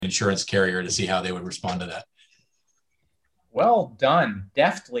insurance carrier to see how they would respond to that. Well done.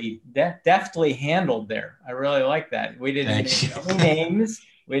 Deftly handled there. I really like that. We didn't name any names.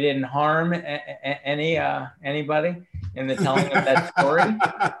 We didn't harm anybody in the telling of that story.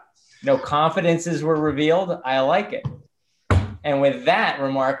 No confidences were revealed. I like it. And with that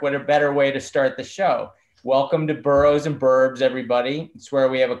remark, what a better way to start the show. Welcome to Burrows and Burbs, everybody. It's where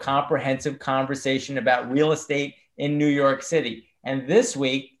we have a comprehensive conversation about real estate in New York City. And this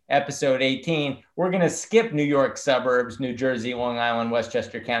week, episode 18, we're going to skip New York suburbs, New Jersey, Long Island,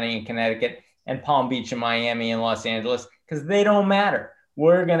 Westchester County, and Connecticut, and Palm Beach and Miami and Los Angeles, because they don't matter.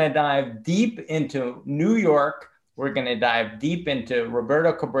 We're going to dive deep into New York. We're going to dive deep into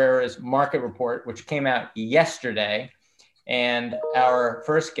Roberto Cabrera's market report, which came out yesterday. And our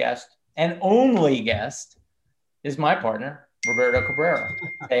first guest and only guest is my partner, Roberto Cabrera.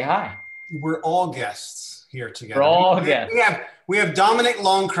 Say hi. We're all guests here together. We're all guests. We have Dominic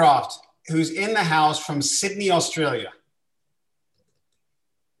Longcroft, who's in the house from Sydney, Australia.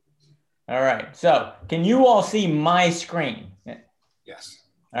 All right. So can you all see my screen? Yes.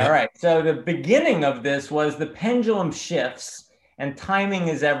 All right. So the beginning of this was the pendulum shifts and timing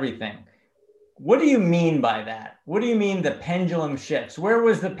is everything. What do you mean by that? What do you mean the pendulum shifts? Where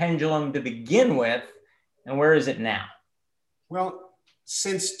was the pendulum to begin with and where is it now? Well,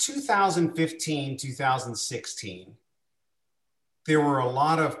 since 2015, 2016, there were a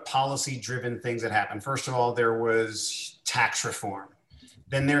lot of policy-driven things that happened. First of all, there was tax reform.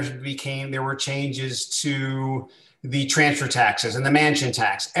 Then there were changes to the transfer taxes and the mansion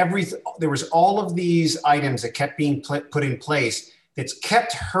tax. There was all of these items that kept being put in place that's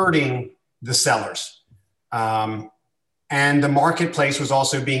kept hurting the sellers. And the marketplace was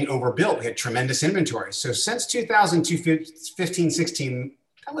also being overbuilt. We had tremendous inventory. So since 2015, 16,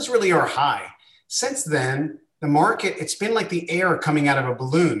 that was really our high. Since then, the market, it's been like the air coming out of a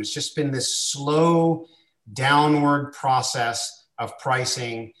balloon. It's just been this slow downward process of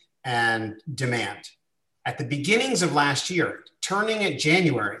pricing and demand. At the beginnings of last year, turning at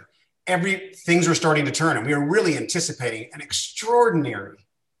January, things were starting to turn, and we were really anticipating an extraordinary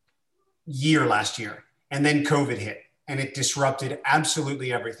year last year. And then COVID hit, and it disrupted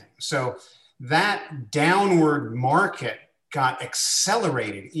absolutely everything. So that downward market got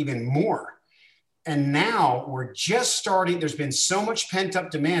accelerated even more. And now we're just starting. There's been so much pent up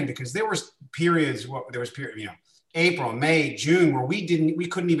demand because there was periods, April, May, June, where we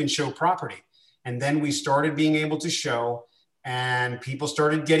couldn't even show property. And then we started being able to show, and people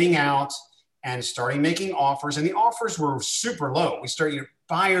started getting out and starting making offers. And the offers were super low.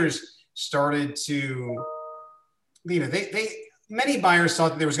 Buyers started to, many buyers thought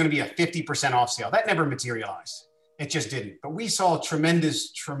that there was going to be a 50% off sale. That never materialized. It just didn't. But we saw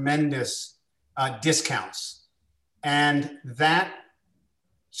tremendous discounts. And that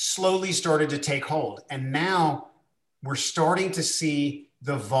slowly started to take hold. And now we're starting to see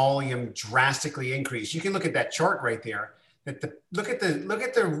the volume drastically increase. You can look at that chart right there. Look at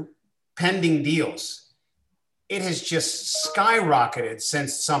the pending deals. It has just skyrocketed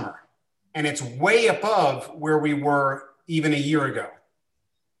since summer. And it's way above where we were even a year ago.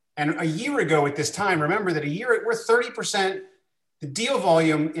 And a year ago at this time, remember that we're 30%, the deal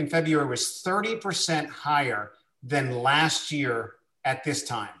volume in February was 30% higher than last year at this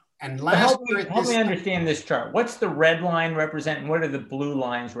time. And help me understand this chart. What's the red line represent and what do the blue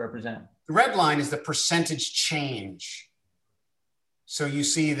lines represent? The red line is the percentage change. So you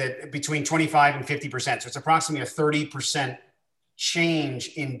see that between 25 and 50%. So it's approximately a 30% change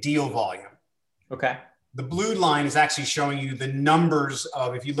in deal volume. Okay. The blue line is actually showing you the numbers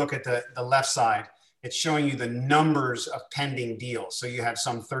of, if you look at the left side, it's showing you the numbers of pending deals. So you have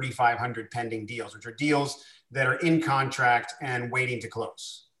some 3,500 pending deals, which are deals that are in contract and waiting to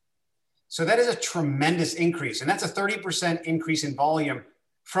close. So that is a tremendous increase. And that's a 30% increase in volume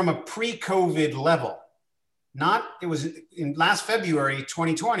from a pre-COVID level. It was in last February,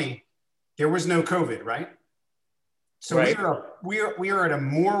 2020, there was no COVID, right? So right.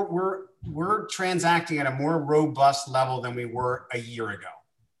 We're transacting at a more robust level than we were a year ago.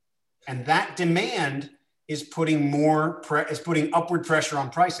 And that demand is putting upward pressure on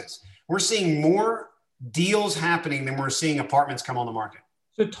prices. We're seeing more deals happening than we're seeing apartments come on the market.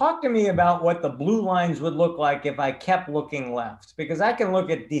 So talk to me about what the blue lines would look like if I kept looking left, because I can look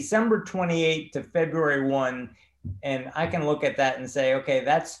at December 28 to February 1, and I can look at that and say, okay,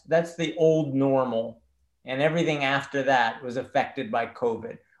 that's the old normal. And everything after that was affected by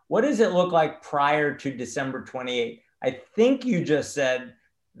COVID. What does it look like prior to December 28? I think you just said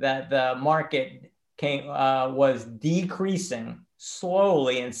that the market was decreasing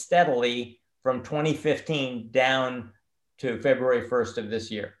slowly and steadily from 2015 down to February 1st of this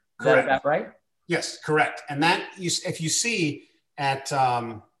year. that about right? Yes, correct. And that, if you see at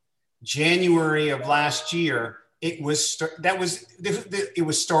January of last year, it was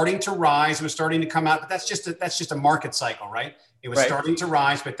starting to rise. It was starting to come out, but that's just a market cycle, right? It was starting to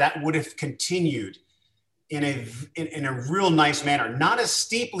rise, but that would have continued in a real nice manner, not as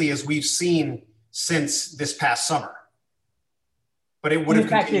steeply as we've seen since this past summer, but it would have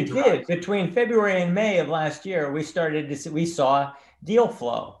continued to rise. In fact, it did. Between February and May of last year, we saw deal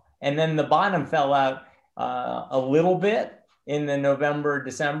flow, and then the bottom fell out a little bit in the November,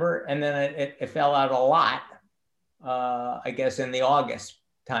 December, and then it fell out a lot, I guess, in the August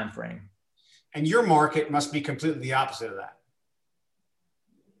timeframe. And your market must be completely the opposite of that.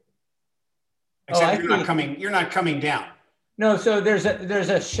 Except you're not coming down. No, so there's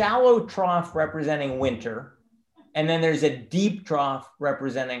a shallow trough representing winter, and then there's a deep trough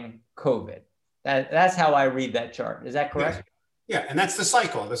representing COVID. That's how I read that chart. Is that correct? Yeah, and that's the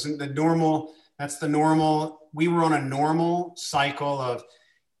cycle. That's the normal. We were on a normal cycle of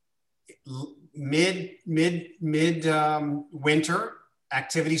mid winter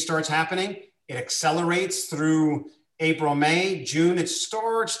activity starts happening. It accelerates through April, May, June. It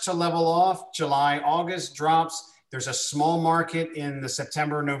starts to level off. July, August drops. There's a small market in the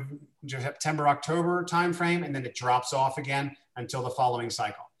September, October timeframe, and then it drops off again until the following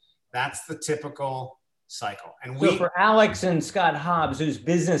cycle. That's the typical cycle. And so for Alex and Scott Hobbs, whose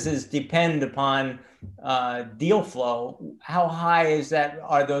businesses depend upon deal flow, how high is that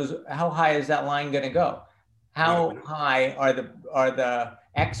line going to go? How high are the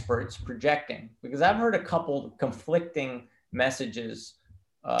experts projecting? Because I've heard a couple conflicting messages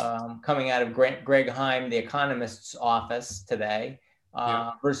coming out of Greg Heim, the economist's office today,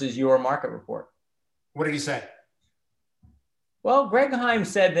 versus your market report. What did he say? Well, Greg Heim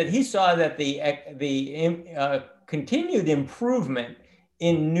said that he saw that the continued improvement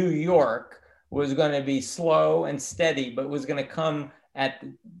in New York was going to be slow and steady, but was going to come at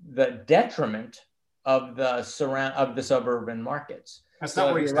the detriment of the suburban markets. That's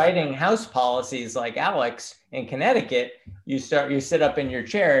not what you're writing house policies like Alex in Connecticut. You sit up in your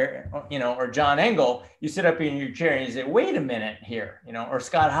chair, or John Engel, you sit up in your chair and you say, wait a minute here, or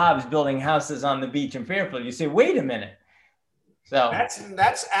Scott Hobbs building houses on the beach in Fairfield. You say, wait a minute. So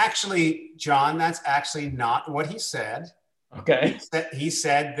that's actually, John, that's actually not what he said. Okay. He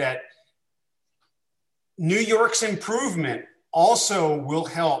said that New York's improvement also will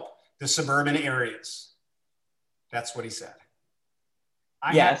help the suburban areas. That's what he said.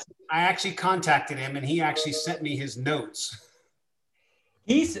 I actually contacted him and he actually sent me his notes.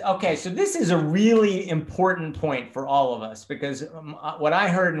 Okay, so this is a really important point for all of us because what I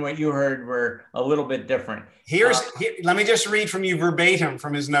heard and what you heard were a little bit different. Let me just read from you verbatim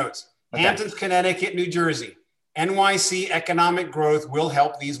from his notes. Okay. Hamptons, Connecticut, New Jersey. NYC economic growth will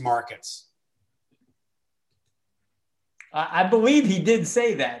help these markets. I believe he did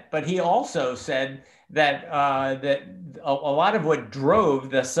say that, but he also said that that a lot of what drove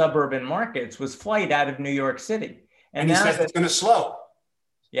the suburban markets was flight out of New York City. And he said it's going to slow.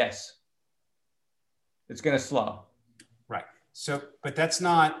 Yes. It's going to slow. Right. So, but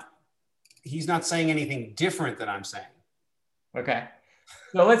he's not saying anything different than I'm saying. Okay.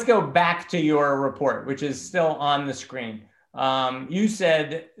 So let's go back to your report, which is still on the screen. You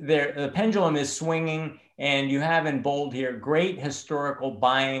said the pendulum is swinging, and you have in bold here, great historical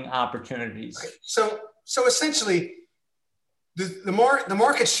buying opportunities. Okay. So essentially, the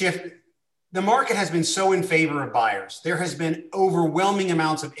market shift. The market has been so in favor of buyers. There has been overwhelming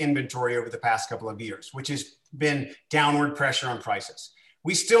amounts of inventory over the past couple of years, which has been downward pressure on prices.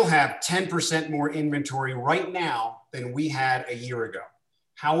 We still have 10% more inventory right now than we had a year ago.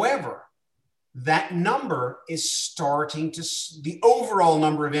 However, that number is the overall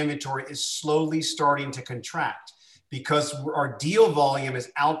number of inventory is slowly starting to contract because our deal volume is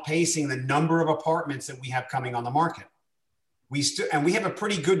outpacing the number of apartments that we have coming on the market. And we have a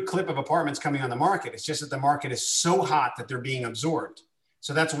pretty good clip of apartments coming on the market. It's just that the market is so hot that they're being absorbed.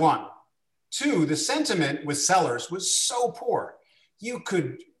 So that's one. Two, the sentiment with sellers was so poor.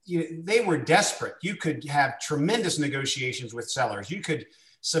 They were desperate. You could have tremendous negotiations with sellers. You could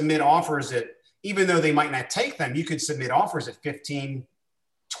submit offers even though they might not take them, you could submit offers at 15,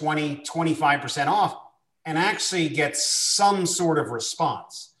 20, 25% off and actually get some sort of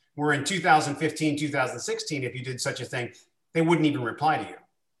response. Where in 2015, 2016, if you did such a thing, they wouldn't even reply to you.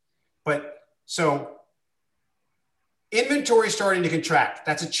 But so inventory starting to contract.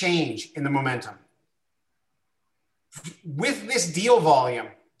 That's a change in the momentum. With this deal volume,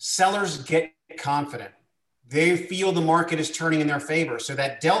 sellers get confident. They feel the market is turning in their favor. So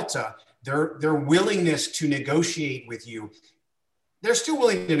that delta, their willingness to negotiate with you they're still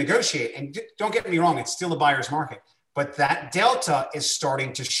willing to negotiate. And don't get me wrong, it's still a buyer's market, but that delta is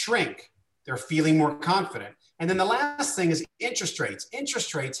starting to shrink. They're feeling more confident. And then the last thing is interest rates.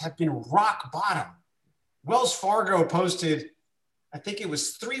 Interest rates have been rock bottom. Wells Fargo posted, I think it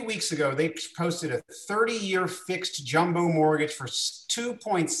was 3 weeks ago, they posted a 30-year fixed jumbo mortgage for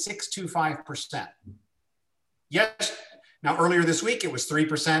 2.625%. Yes. Now, earlier this week, it was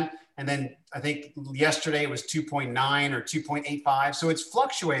 3%. And then I think yesterday it was 2.9 or 2.85. So it's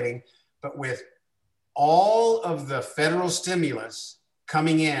fluctuating. But with all of the federal stimulus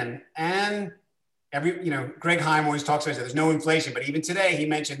coming in and Greg Heim always talks about there's no inflation. But even today, he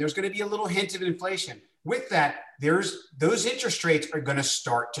mentioned there's going to be a little hint of inflation. With that, those interest rates are going to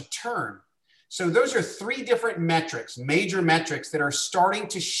start to turn. So those are three different metrics, major metrics that are starting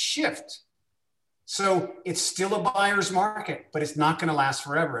to shift. So it's still a buyer's market, but it's not going to last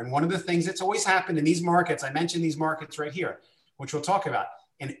forever. And one of the things that's always happened in these markets, I mentioned these markets right here, which we'll talk about.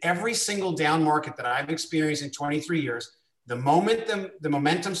 In every single down market that I've experienced in 23 years, the moment the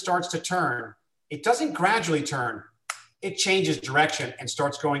momentum starts to turn, it doesn't gradually turn. It changes direction and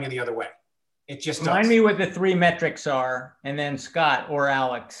starts going in the other way. It just Remind me what the three metrics are, and then Scott or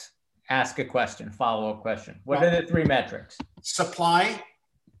Alex ask a question, follow-up question. What are the three metrics? Supply,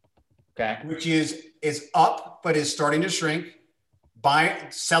 okay, which is up but is starting to shrink.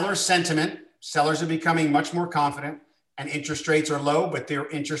 Seller sentiment, sellers are becoming much more confident, and interest rates are low, but their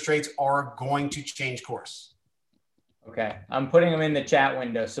interest rates are going to change course. Okay, I'm putting them in the chat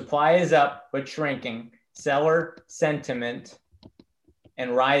window. Supply is up but shrinking. Seller sentiment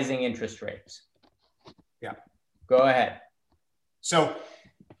and rising interest rates. Yeah. Go ahead. So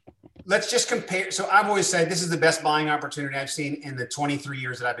let's just compare. So I've always said this is the best buying opportunity I've seen in the 23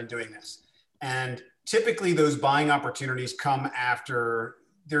 years that I've been doing this. And typically those buying opportunities come after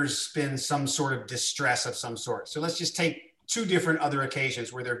there's been some sort of distress of some sort. So let's just take two different other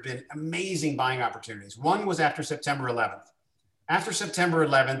occasions where there have been amazing buying opportunities. One was after September 11th. After September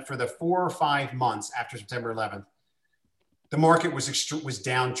 11th, for the 4 or 5 months after September 11th, the market was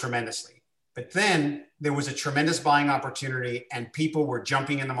down tremendously. But then there was a tremendous buying opportunity and people were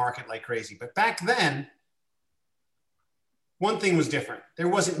jumping in the market like crazy. But back then, one thing was different. There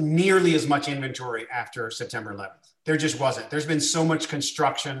wasn't nearly as much inventory after September 11th. There just wasn't. There's been so much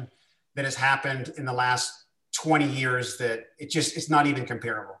construction that has happened in the last 20 years that it's not even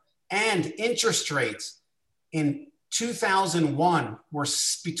comparable. And interest rates in 2001 were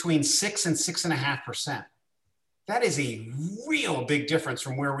between 6 and 6.5%. That is a real big difference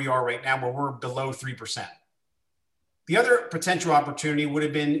from where we are right now, where we're below 3%. The other potential opportunity would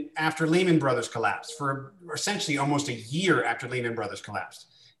have been after Lehman Brothers collapsed, for essentially almost a year after Lehman Brothers collapsed.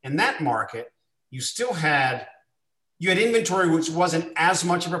 In that market, you had inventory, which wasn't as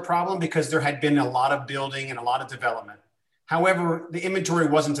much of a problem because there had been a lot of building and a lot of development. However, the inventory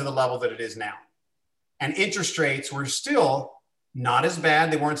wasn't to the level that it is now. And interest rates were still not as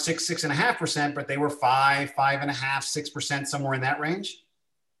bad. They weren't 6.5%, but they were 5, 5.5, 6%, somewhere in that range.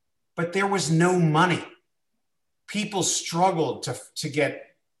 But there was no money. People struggled to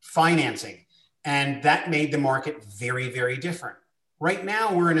get financing, and that made the market very, very different. Right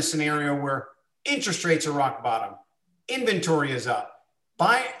now, we're in a scenario where interest rates are rock bottom. Inventory is up.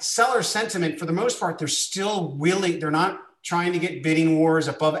 Seller sentiment, for the most part, they're still willing. They're not trying to get bidding wars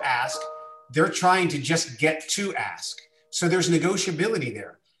above ask. They're trying to just get to ask. So there's negotiability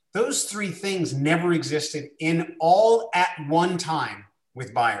there. Those three things never existed all at one time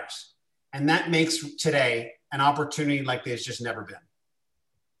with buyers. And that makes today an opportunity like there's just never been.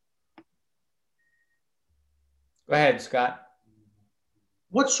 Go ahead, Scott.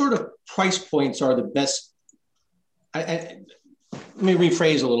 What sort of price points are the best? Let me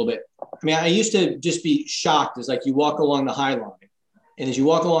rephrase a little bit. I mean, I used to just be shocked as like you walk along the High Line. And as you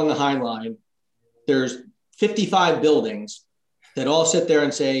walk along the High Line, there's 55 buildings that all sit there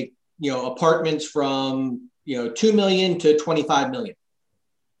and say, apartments from, 2 million to 25 million.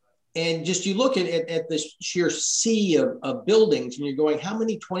 And just you look at the sheer sea of buildings and you're going, how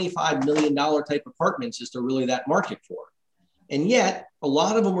many $25 million type apartments is there really that market for? And yet a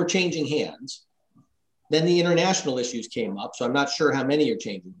lot of them were changing hands. Then the international issues came up. So I'm not sure how many are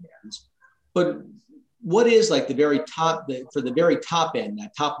changing hands. But what is like the very top, for the very top end,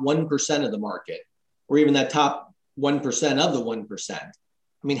 that top 1% of the market, or even that top 1% of the 1%?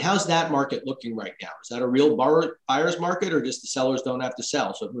 I mean, how's that market looking right now? Is that a real buyer's market, or just the sellers don't have to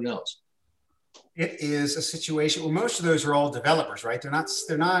sell? So who knows? It is a situation where most of those are all developers, right?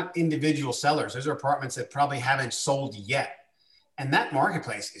 They're not individual sellers. Those are apartments that probably haven't sold yet. And that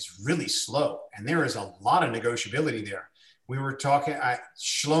marketplace is really slow. And there is a lot of negotiability there. We were talking,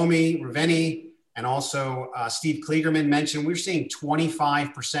 Shlomi, Raveni, And also Steve Kligerman mentioned we're seeing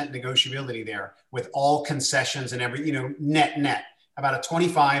 25% negotiability there with all concessions and every, net, about a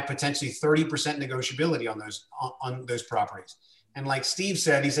 25, potentially 30% negotiability on those properties. And like Steve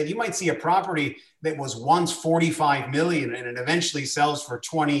said, he said, you might see a property that was once 45 million and it eventually sells for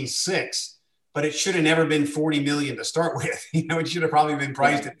 26, but it should have never been 40 million to start with. It should have probably been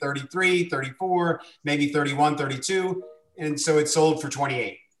priced at 33, 34, maybe 31, 32. And so it sold for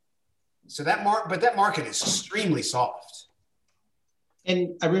 28. So that market is extremely soft. And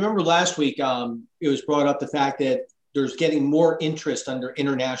I remember last week, it was brought up the fact that there's getting more interest under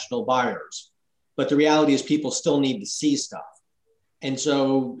international buyers, but the reality is people still need to see stuff. And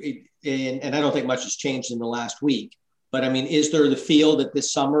so, and I don't think much has changed in the last week, but I mean, is there the feel that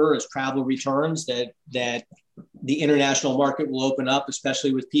this summer, as travel returns, that the international market will open up,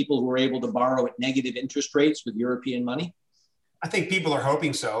 especially with people who are able to borrow at negative interest rates with European money? I think people are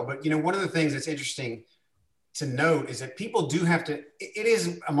hoping so, but one of the things that's interesting to note is that people do have to, it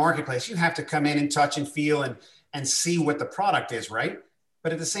is a marketplace. You have to come in and touch and feel and see what the product is, right?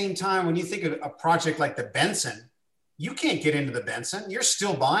 But at the same time, when you think of a project like the Benson, you can't get into the Benson. You're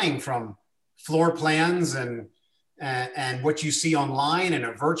still buying from floor plans and what you see online and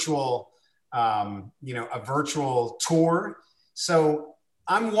a virtual tour. So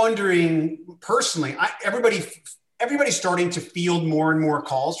I'm wondering personally, everybody's starting to field more and more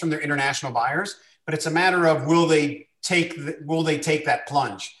calls from their international buyers, but it's a matter of will they take that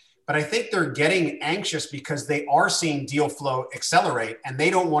plunge? But I think they're getting anxious because they are seeing deal flow accelerate and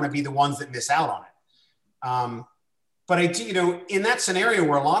they don't want to be the ones that miss out on it. But I do, in that scenario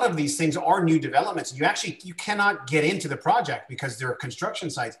where a lot of these things are new developments, you cannot get into the project because they're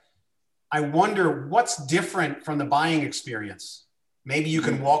construction sites. I wonder what's different from the buying experience. Maybe you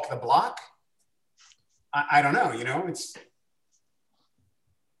can walk the block. I don't know, it's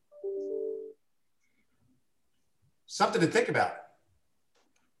something to think about.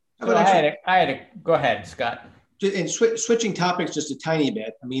 So go ahead, Scott. And switching topics just a tiny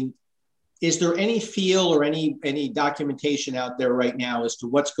bit. I mean, is there any feel or any documentation out there right now as to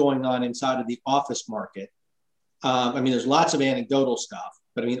what's going on inside of the office market? I mean, there's lots of anecdotal stuff,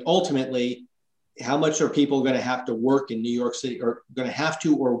 but I mean, ultimately, how much are people going to have to work in New York City, or going to have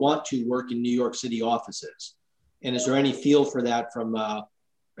to or want to work in New York City offices? And is there any feel for that from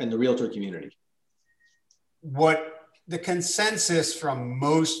in the realtor community? What the consensus from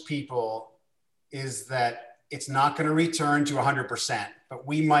most people is that it's not going to return to 100%, but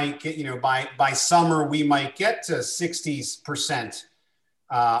we might get, by summer, we might get to 60%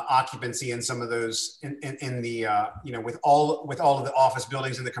 occupancy in some of those in the, with all of the office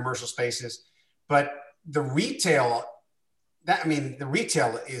buildings and the commercial spaces. But the retail, the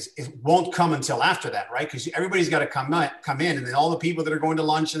retail won't come until after that, right? Because everybody's got to come in, and then all the people that are going to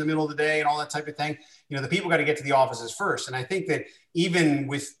lunch in the middle of the day and all that type of thing, the people got to get to the offices first. And I think that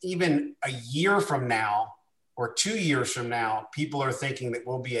even a year from now or 2 years from now, people are thinking that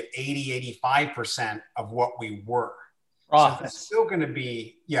we'll be at 85% of what we were. Office. So it's still going to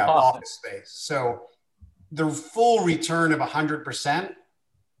be, office space. So the full return of 100%,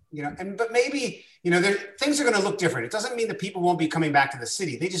 but maybe, things are going to look different. It doesn't mean that people won't be coming back to the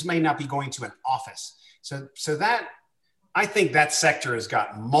city. They just may not be going to an office. So that, I think that sector has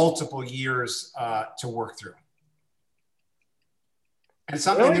got multiple years to work through. And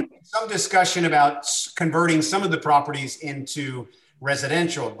some discussion about converting some of the properties into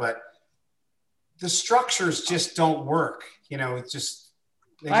residential, but the structures just don't work.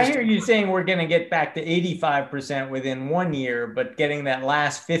 I hear you saying we're going to get back to 85% within 1 year, but getting that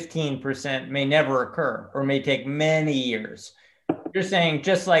last 15% may never occur or may take many years. You're saying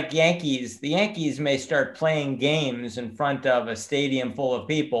just like the Yankees may start playing games in front of a stadium full of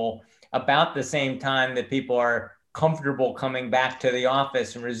people about the same time that people are comfortable coming back to the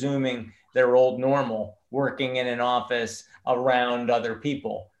office and resuming their old normal, working in an office around other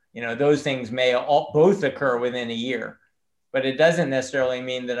people. Those things may both occur within a year. But it doesn't necessarily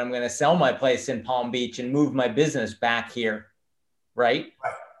mean that I'm going to sell my place in Palm Beach and move my business back here, right?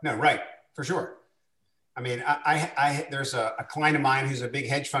 Right. No, right, for sure. I mean, there's a client of mine who's a big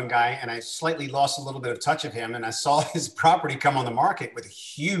hedge fund guy, and I slightly lost a little bit of touch of him, and I saw his property come on the market with a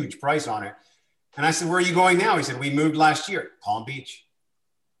huge price on it. And I said, "Where are you going now?" He said, "We moved last year, Palm Beach."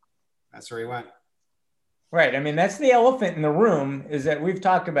 That's where he went. Right. I mean, that's the elephant in the room, is that we've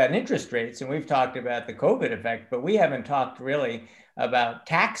talked about interest rates and we've talked about the COVID effect, but we haven't talked really about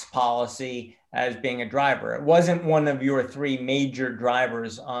tax policy as being a driver. It wasn't one of your three major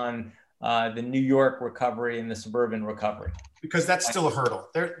drivers on the New York recovery and the suburban recovery. Because that's still a hurdle.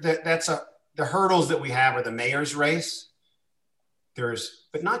 The hurdles that we have are the mayor's race. There's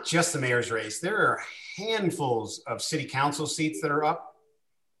but not just the mayor's race. There are handfuls of city council seats that are up.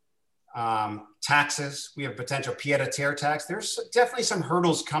 Taxes, we have potential pied-à-terre tax. There's definitely some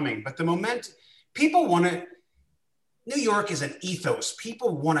hurdles coming, but the moment people want to, New York is an ethos.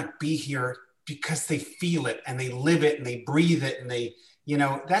 People want to be here because they feel it and they live it and they breathe it and they,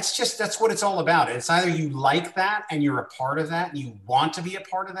 that's what it's all about. It's either you like that and you're a part of that and you want to be a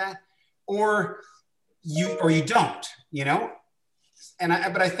part of that, or you don't,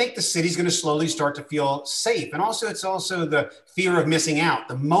 but I think the city's going to slowly start to feel safe. And also, it's also the fear of missing out.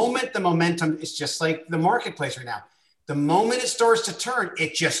 The momentum is just like the marketplace right now. The moment it starts to turn,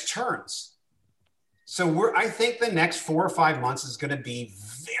 it just turns. So I think the next 4 or 5 months is going to be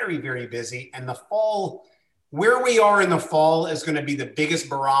very, very busy. And the fall, where we are in the fall is going to be the biggest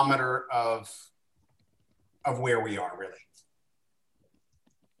barometer of where we are, really.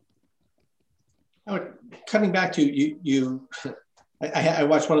 Coming back to you, I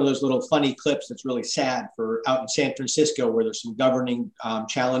watched one of those little funny clips that's really sad for out in San Francisco where there's some governing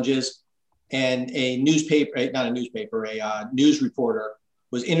challenges, and a news reporter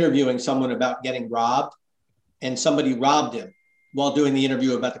was interviewing someone about getting robbed, and somebody robbed him while doing the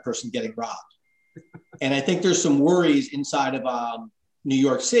interview about the person getting robbed. And I think there's some worries inside of New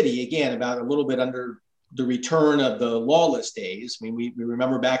York City, again, about a little bit under the return of the lawless days. I mean, we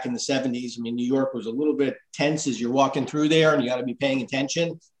remember back in the 70s, New York was a little bit tense as you're walking through there and you got to be paying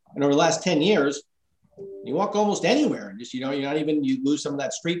attention. And over the last 10 years, you walk almost anywhere and just, you lose some of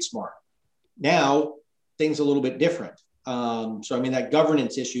that street smart. Now, things a little bit different. So that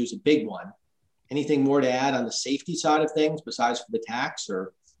governance issue is a big one. Anything more to add on the safety side of things besides for the tax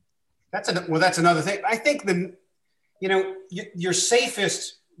or? That's another thing. I think you're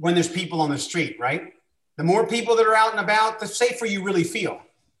safest when there's people on the street, right? The more people that are out and about, the safer you really feel.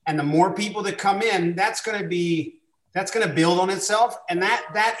 And the more people that come in, that's going to build on itself. And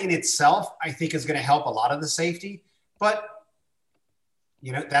that in itself, I think is going to help a lot of the safety. But,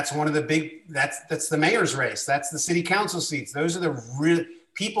 that's one of the that's the mayor's race. That's the city council seats. Those are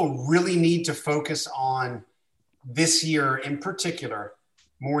people really need to focus on this year in particular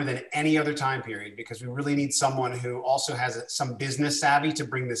more than any other time period, because we really need someone who also has some business savvy to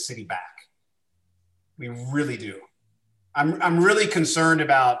bring the city back. We really do. I'm really concerned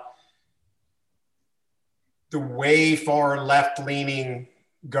about the way far left-leaning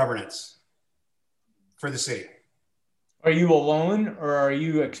governance for the city. Are you alone, or are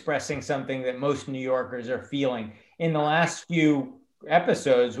you expressing something that most New Yorkers are feeling? In the last few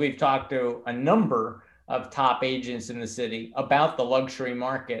episodes, we've talked to a number of top agents in the city about the luxury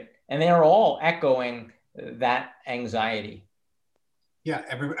market, and they are all echoing that anxiety. Yeah,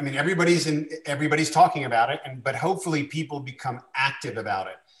 everybody's talking about it, but hopefully people become active about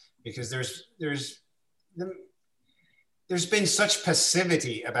it, because there's been such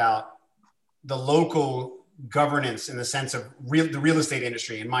passivity about the local governance in the sense of the real estate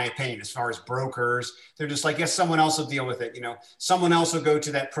industry, in my opinion, as far as brokers. They're just like, yes, someone else will deal with it. Someone else will go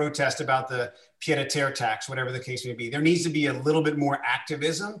to that protest about the pied-à-terre tax, whatever the case may be. There needs to be a little bit more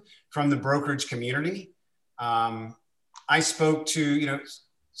activism from the brokerage community. I spoke to,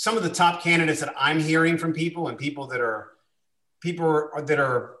 some of the top candidates that I'm hearing from people, and people that are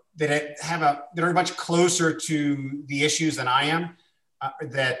much closer to the issues than I am,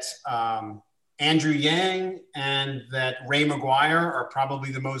 that Andrew Yang and that Ray McGuire are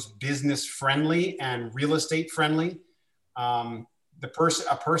probably the most business friendly and real estate friendly. One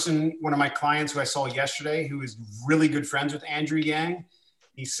of my clients who I saw yesterday, who is really good friends with Andrew Yang,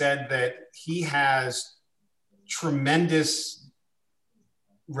 he said that he has tremendous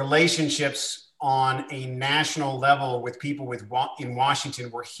relationships on a national level with people in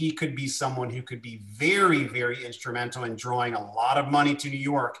Washington, where he could be someone who could be very, very instrumental in drawing a lot of money to New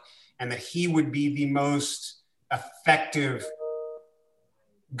York, and that he would be the most effective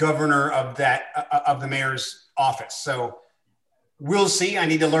governor of the mayor's office. So we'll see. I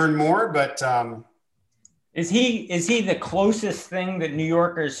need to learn more, but is he the closest thing that New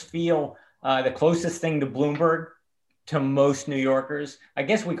Yorkers feel, the closest thing to Bloomberg to most New Yorkers? I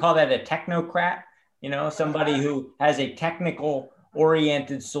guess we call that a technocrat, somebody who has a technical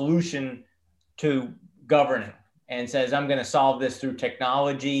oriented solution to governing and says, I'm going to solve this through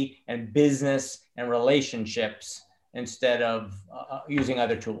technology and business and relationships instead of using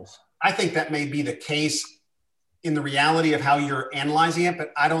other tools. I think that may be the case in the reality of how you're analyzing it,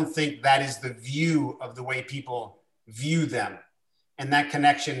 but I don't think that is the view of the way people view them. And that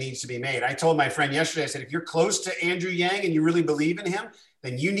connection needs to be made. I told my friend yesterday, I said, if you're close to Andrew Yang and you really believe in him,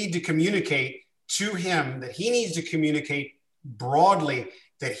 then you need to communicate to him that he needs to communicate broadly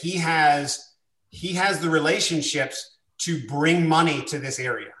that he has the relationships to bring money to this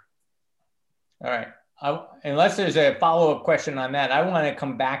area. All right. Unless there's a follow-up question on that, I want to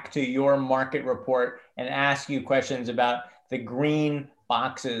come back to your market report and ask you questions about the green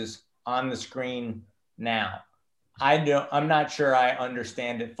boxes on the screen now. I'm not sure I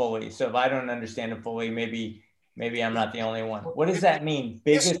understand it fully. So if I don't understand it fully, maybe I'm not the only one. What does that mean?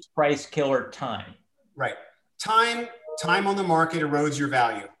 Biggest price killer, time. Right. Time on the market erodes your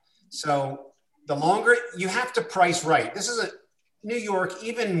value. So the longer you have to price right. This is New York,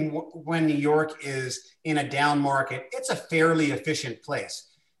 even when New York is in a down market, it's a fairly efficient place.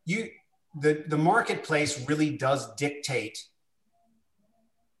 The marketplace really does dictate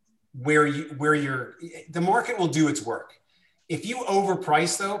the market will do its work. If you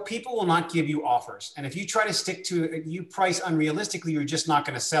overprice though, people will not give you offers. And if you try to stick to you price unrealistically, you're just not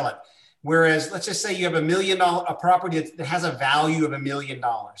going to sell it. Whereas let's just say you have a property that has a value of $1 million.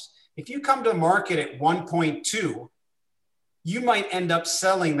 If you come to the market at 1.2, you might end up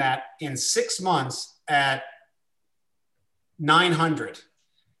selling that in 6 months at 900.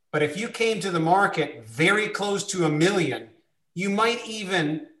 But if you came to the market very close to $1 million, you might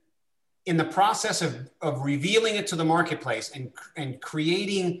even, in the process of revealing it to the marketplace and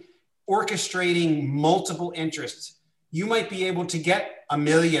orchestrating multiple interests, you might be able to get $1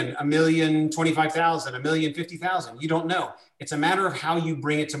 million, $1,025,000, $1,050,000. You don't know. It's a matter of how you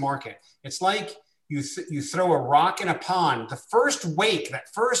bring it to market. It's like you throw a rock in a pond. The first wake,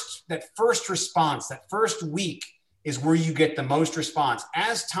 that first response, that first week is where you get the most response.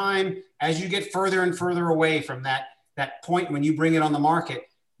 As you get further and further away from that point when you bring it on the market,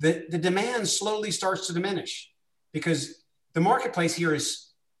 the demand slowly starts to diminish, because the marketplace here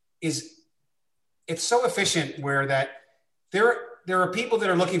is it's so efficient where that there are people that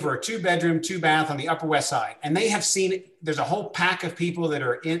are looking for a 2-bedroom, 2-bath on the Upper West Side, and they have seen, there's a whole pack of people that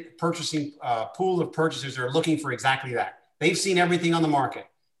are in purchasing, pool of purchasers that are looking for exactly that. They've seen everything on the market.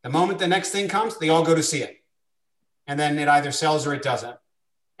 The moment the next thing comes, they all go to see it. And then it either sells or it doesn't.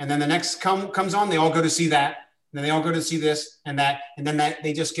 And then the next comes on, they all go to see that. And then they all go to see this and that. And then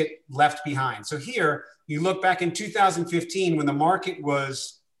they just get left behind. So here, you look back in 2015 when the market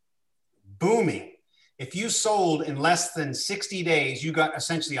was booming. If you sold in less than 60 days, you got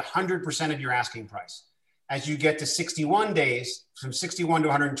essentially 100% of your asking price. As you get to 61 days, from 61 to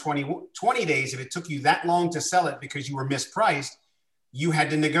 120 days, if it took you that long to sell it because you were mispriced, you had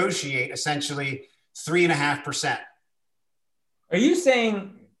to negotiate essentially 3.5%. Are you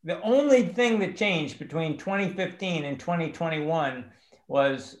saying the only thing that changed between 2015 and 2021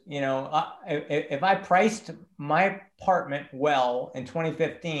 was, if I priced my apartment well in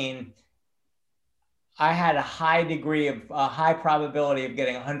 2015, I had a high probability of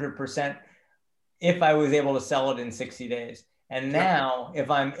getting 100% if I was able to sell it in 60 days. And now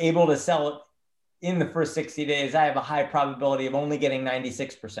if I'm able to sell it in the first 60 days, I have a high probability of only getting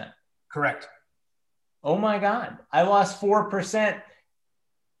 96%. Correct. Oh my God. I lost 4%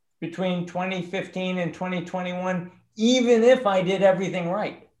 between 2015 and 2021, even if I did everything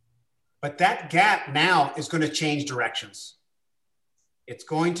right. But that gap now is going to change directions. It's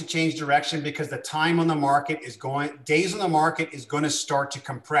going to change direction because the time on the market days on the market is going to start to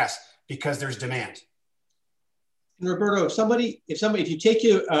compress because there's demand. And Roberto, if you take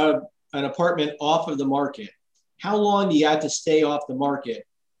an apartment off of the market, how long do you have to stay off the market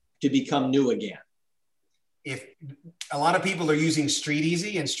to become new again? If a lot of people are using Street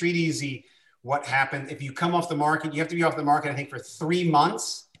Easy, and Street Easy, what happens if you come off the market, you have to be off the market, I think, for 3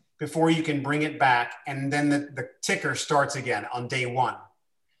 months before you can bring it back. And then the ticker starts again on day 1.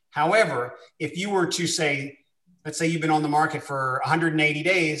 However, if you were to say, let's say you've been on the market for 180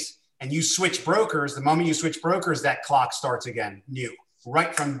 days and you switch brokers, the moment you switch brokers, that clock starts again new,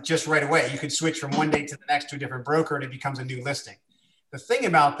 right away. You could switch from one day to the next to a different broker and it becomes a new listing. The thing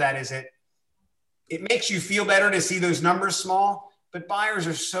about that is it makes you feel better to see those numbers small, but buyers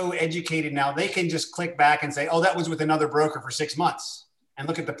are so educated now, they can just click back and say, oh, that was with another broker for 6 months and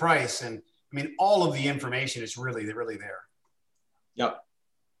look at the price. And I mean, all of the information is really there. Yep.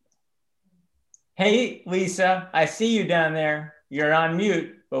 Hey, Lisa, I see you down there. You're on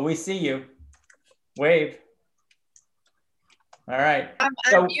mute, but we see you. Wave. All right. I'm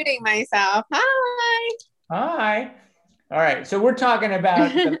unmuting myself. Hi. Hi. All right. So we're talking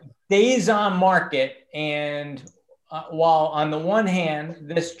about the days on market. And while on the one hand,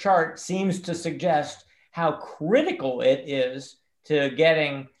 this chart seems to suggest how critical it is to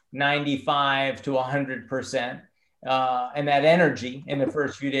getting 95 to 100% and that energy in the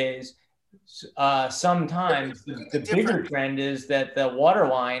first few days, sometimes the bigger trend is that the water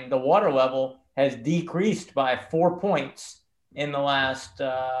level has decreased by 4 points in the last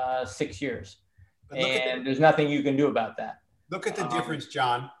 6 years. And there's nothing you can do about that. Look at the difference,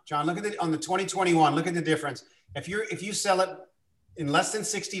 John. John, look at on the 2021. Look at the difference. If you sell it in less than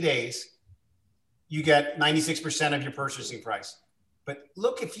 60 days, you get 96% of your purchasing price. But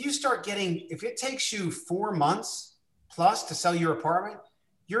look, if it takes you 4 months plus to sell your apartment,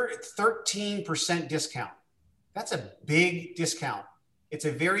 you're at 13% discount. That's a big discount. It's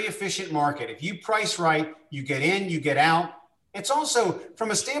a very efficient market. If you price right, you get in, you get out. It's also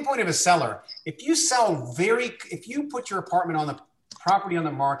from a standpoint of a seller, if you put your apartment on the property on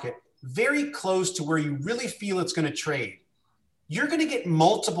the market very close to where you really feel it's going to trade, you're going to get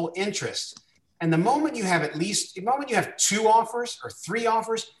multiple interest. And the moment you have 2 offers or 3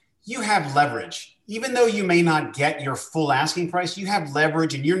 offers, you have leverage. Even though you may not get your full asking price, you have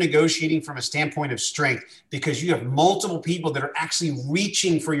leverage and you're negotiating from a standpoint of strength because you have multiple people that are actually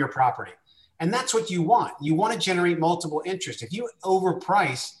reaching for your property. And that's what you want. You want to generate multiple interest. If you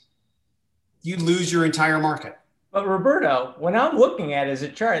overprice, you lose your entire market. But Roberto, what I'm looking at is a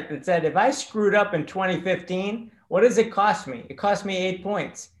chart that said, if I screwed up in 2015, what does it cost me? It cost me 8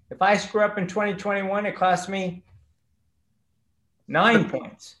 points. If I screw up in 2021, it cost me 9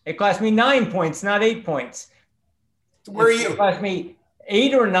 points. It cost me 9 points, not 8 points. Where are you? It cost me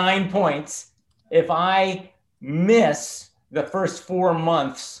 8 or 9 points if I miss the first 4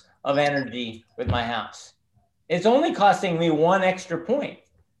 months of energy with my house. It's only costing me 1 extra point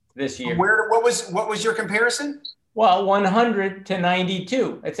this year. What was your comparison? Well, 100 to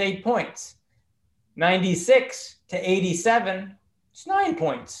 92, it's 8 points. 96 to 87, it's 9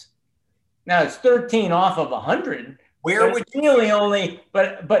 points. Now it's 13 off of 100. Where would you really only?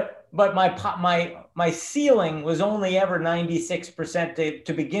 But my ceiling was only ever 96%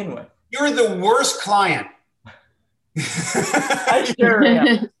 to begin with. You're the worst client. I sure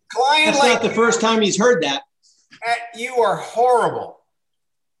am. Client, that's not the first time he's heard that. You are horrible.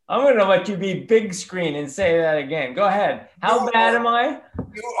 I'm going to let you be big screen and say that again. Go ahead. How bad am I?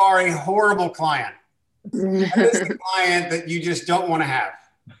 You are a horrible client. That is the client that you just don't want to have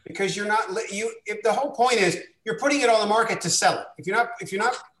because you're not. If the whole point is you're putting it on the market to sell it.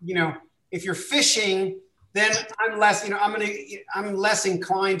 If you're fishing, then I'm less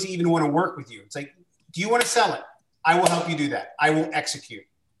inclined to even want to work with you. It's like, do you want to sell it? I will help you do that. I will execute.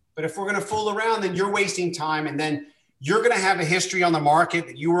 But if we're going to fool around, then you're wasting time. And then you're going to have a history on the market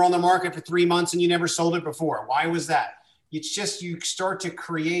that you were on the market for 3 months and you never sold it before. Why was that? It's just you start to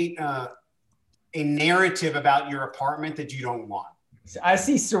create a narrative about your apartment that you don't want. I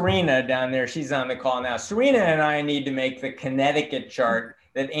see Serena down there. She's on the call now. Serena and I need to make the Connecticut chart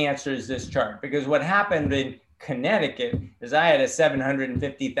that answers this chart. Because what happened in Connecticut is I had a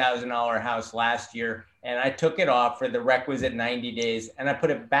 $750,000 house last year. And I took it off for the requisite 90 days and I put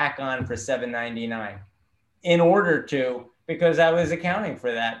it back on for $799 because I was accounting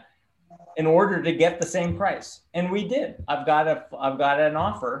for that in order to get the same price. And we did. I've got an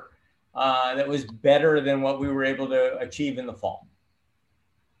offer that was better than what we were able to achieve in the fall.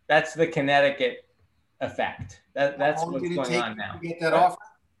 That's the Connecticut effect. That's what's going on now. To get that offer?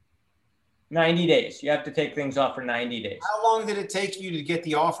 90 days. You have to take things off for 90 days. How long did it take you to get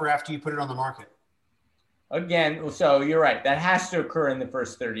the offer after you put it on the market? Again, so you're right. That has to occur in the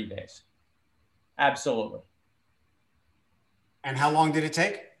first 30 days. Absolutely. And how long did it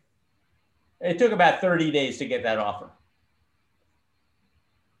take? It took about 30 days to get that offer.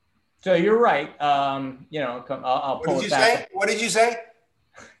 So you're right. I'll pull it back. What did you say?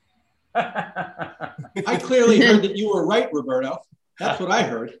 I clearly heard that you were right, Roberto. That's what I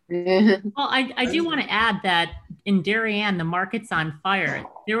heard. Well, I do want to add that in Darien, the market's on fire.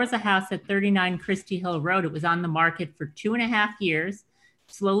 There was a house at 39 Christie Hill Road. It was on the market for 2.5 years,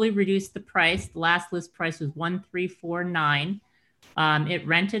 slowly reduced the price. The last list price was $1,349. It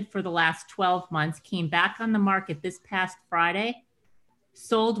rented for the last 12 months, came back on the market this past Friday,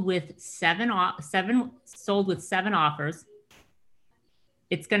 sold with seven offers.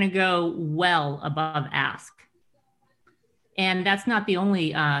 It's going to go well above ask. And that's not the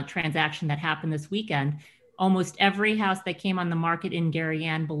only transaction that happened this weekend. Almost every house that came on the market in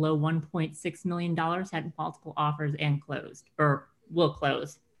Darien below $1.6 million had multiple offers and closed or will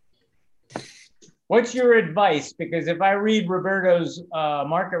close. What's your advice? Because if I read Roberto's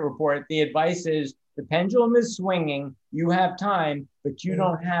market report, the advice is the pendulum is swinging. You have time, but you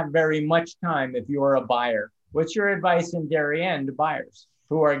don't have very much time if you're a buyer. What's your advice in Darien to buyers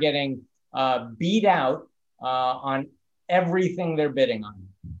who are getting beat out on everything they're bidding on?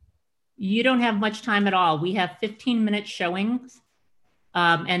 You don't have much time at all. We have 15-minute showings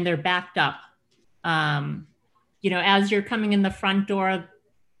and they're backed up. As you're coming in the front door,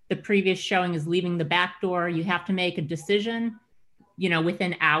 the previous showing is leaving the back door. You have to make a decision,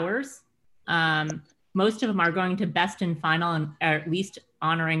 within hours. Most of them are going to best and final, and at least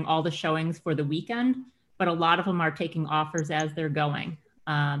honoring all the showings for the weekend, but a lot of them are taking offers as they're going.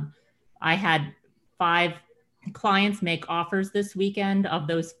 I had 5 clients make offers this weekend. Of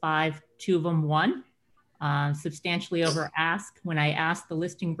those 5, 2 of them won, substantially over ask. When I asked the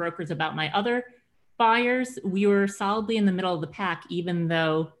listing brokers about my other buyers, we were solidly in the middle of the pack, even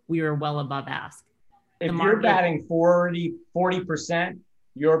though we were well above ask. If you're batting 40%,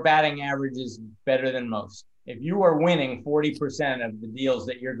 your batting average is better than most. If you are winning 40% of the deals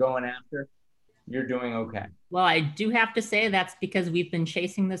that you're going after, you're doing okay. Well, I do have to say that's because we've been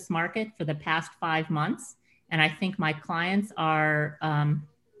chasing this market for the past 5 months. And I think my clients are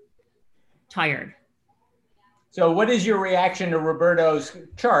tired. So what is your reaction to Roberto's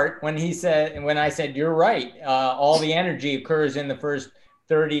chart when I said, you're right, all the energy occurs in the first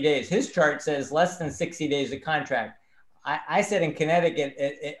 30 days. His chart says less than 60 days of contract. I said in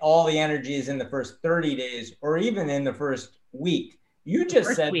Connecticut, all the energy is in the first 30 days or even in the first week. You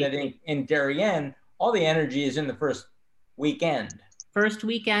just said that in Darien, all the energy is in the first weekend. First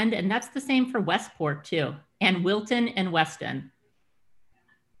weekend, and that's the same for Westport too, and Wilton and Weston.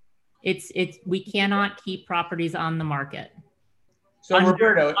 We cannot keep properties on the market. So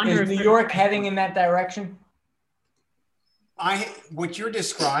Roberto, is New York heading in that direction? What you're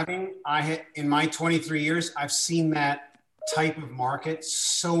describing, in my 23 years, I've seen that type of market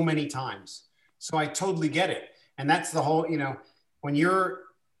so many times. So I totally get it. And that's the whole,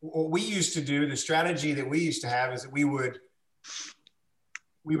 what we used to do, the strategy that we used to have is that we would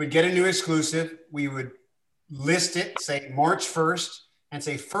get a new exclusive. We would list it, say March 1st, and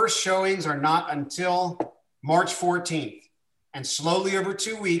say first showings are not until March 14th. And slowly over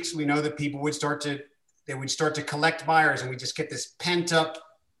 2 weeks, we know that people would start to collect buyers, and we just get this pent up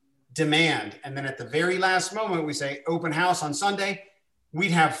demand. And then at the very last moment, we say open house on Sunday,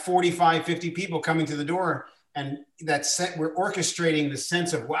 we'd have 45, 50 people coming to the door. And we're orchestrating the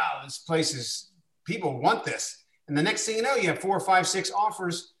sense of, wow, this place is, people want this. And the next thing you know, you have 4, 5, 6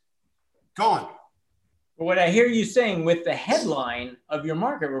 offers gone. But what I hear you saying with the headline of your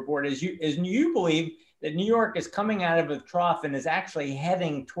market report is you believe that New York is coming out of a trough and is actually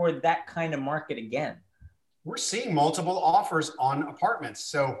heading toward that kind of market again. We're seeing multiple offers on apartments.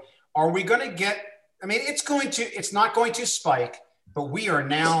 So are we going to get, it's not going to spike, but we are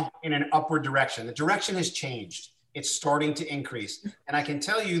now in an upward direction. The direction has changed. It's starting to increase. And I can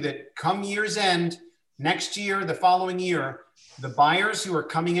tell you that come year's end, next year, the following year, the buyers who are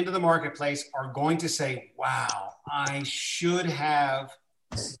coming into the marketplace are going to say, wow, I should have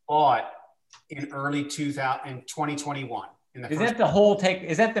bought in early 2021. Is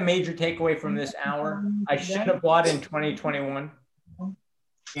that the major takeaway from this hour? I should have bought in 2021.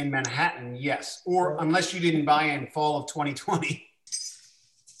 In Manhattan, yes. Or unless you didn't buy in fall of 2020.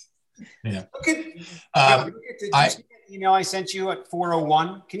 Yeah. Did you see that email I sent you at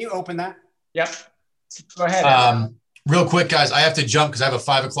 4:01? Can you open that? Yep. Go ahead. Real quick, guys, I have to jump because I have a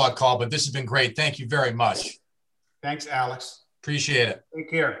 5 o'clock call, but this has been great. Thank you very much. Thanks, Alex. Appreciate it.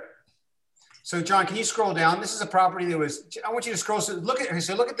 Take care. So, John, can you scroll down? This is a property that I want you to scroll. So look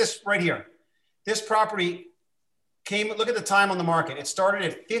at this right here. This property look at the time on the market. It started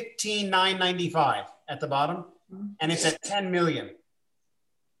at $15,995 at the bottom, and it's at 10 million.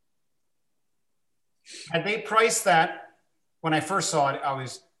 Had they priced that, when I first saw it,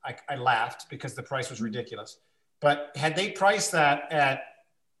 I laughed because the price was ridiculous. But had they priced that at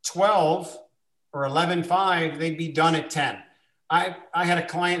 12 or 11.5, they'd be done at 10. I had a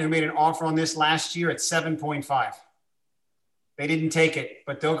client who made an offer on this last year at 7.5. They didn't take it,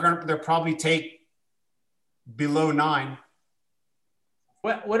 but they'll probably take below 9.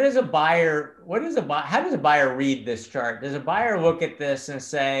 How does a buyer read this chart? Does a buyer look at this and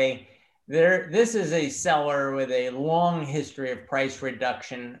say, this is a seller with a long history of price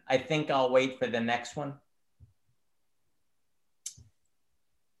reduction. I think I'll wait for the next one?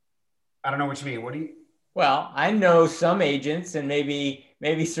 I don't know what you mean. Well, I know some agents, and maybe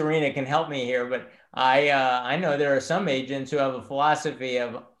Serena can help me here, but I know there are some agents who have a philosophy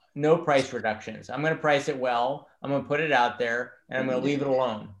of no price reductions. I'm going to price it well. I'm going to put it out there, and I'm going to leave it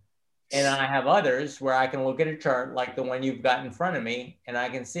alone. And I have others where I can look at a chart like the one you've got in front of me, and I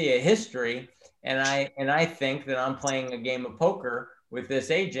can see a history, and I think that I'm playing a game of poker with this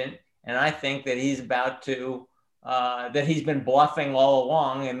agent, and I think that he's about to that he's been bluffing all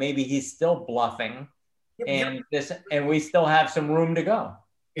along, and maybe he's still bluffing, and we still have some room to go.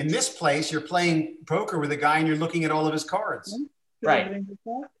 In this place, you're playing poker with a guy, and you're looking at all of his cards. Right.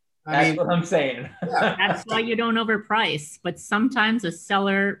 That's what I'm saying. Yeah. That's why you don't overprice. But sometimes a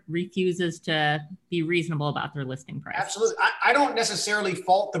seller refuses to be reasonable about their listing price. Absolutely. I don't necessarily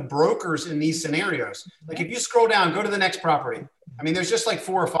fault the brokers in these scenarios. Like if you scroll down, go to the next property. I mean, there's just like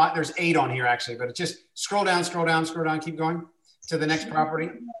 4 or 5, there's 8 on here actually, but it's just scroll down, keep going to the next property.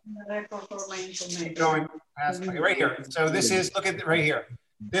 Keep going right here. So this is, look at right here.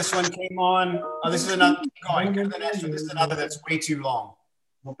 This one came on. Oh, this is another, keep going. Go to the next one. This is another that's way too long,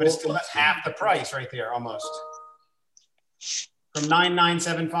 but it's still, that's half the price right there almost. From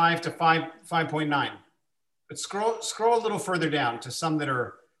 9,975 to 5.9. But scroll a little further down to some that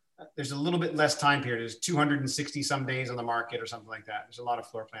are, there's a little bit less time period. There's 260 some days on the market or something like that. There's a lot of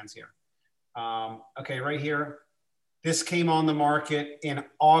floor plans here. Okay, right here. This came on the market in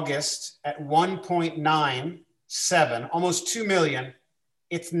August at 1.97, almost 2 million.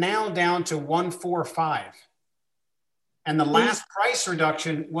 It's now down to 145. And the last price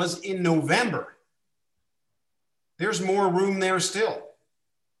reduction was in November. There's more room there still.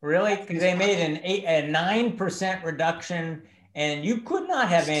 Really? Because they made a 9% reduction, and you could not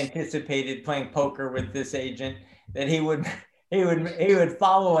have anticipated playing poker with this agent that he would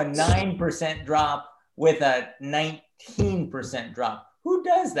follow a 9% drop with a 19% drop. Who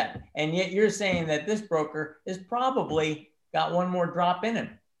does that? And yet you're saying that this broker is probably got one more drop in him.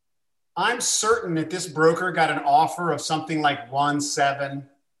 I'm certain that this broker got an offer of something like 1.7,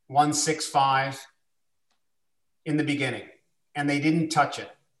 1.65 in the beginning, and they didn't touch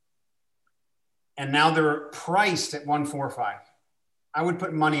it. And now they're priced at 1.45. I would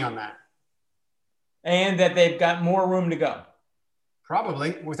put money on that. And that they've got more room to go.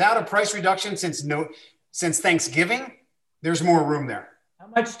 Probably. Without a price reduction since Thanksgiving, there's more room there. How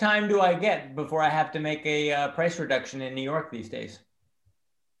much time do I get before I have to make a price reduction in New York these days?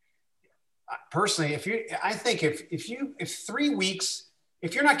 Personally, if 3 weeks,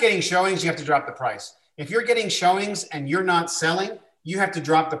 if you're not getting showings, you have to drop the price. If you're getting showings and you're not selling, you have to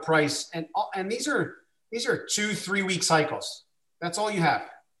drop the price. And these are 2-3 week cycles. That's all you have.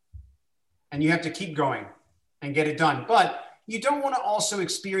 And you have to keep going and get it done. But you don't want to also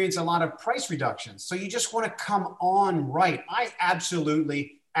experience a lot of price reductions. So you just want to come on right. I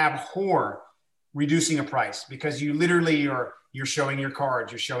absolutely abhor reducing a price because you literally you're showing your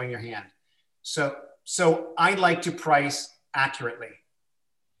cards, you're showing your hand. So I like to price accurately.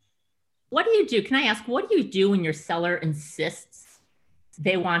 What do you do? Can I ask, what do you do when your seller insists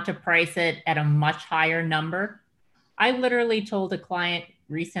they want to price it at a much higher number? I literally told a client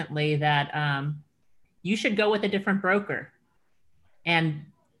recently that you should go with a different broker. And,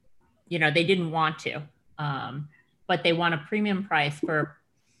 they didn't want to, but they want a premium price for,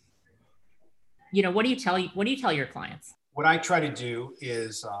 what do you tell your clients? What I try to do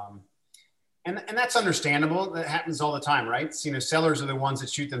is, and that's understandable. That happens all the time, right? Sellers are the ones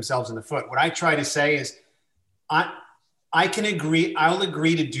that shoot themselves in the foot. What I try to say is I can agree. I'll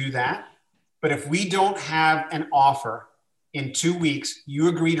agree to do that. But if we don't have an offer in 2 weeks, you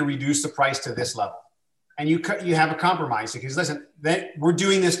agree to reduce the price to this level. And you have a compromise because listen, we're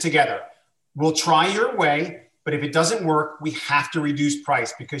doing this together. We'll try your way, but if it doesn't work, we have to reduce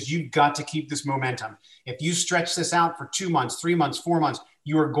price because you've got to keep this momentum. If you stretch this out for 2 months, 3 months, 4 months,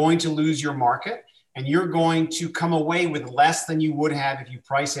 you are going to lose your market and you're going to come away with less than you would have if you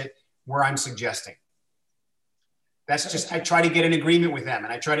price it where I'm suggesting. That's just, I try to get an agreement with them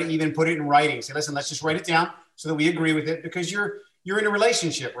and I try to even put it in writing. Say, listen, let's just write it down so that we agree with it because you're in a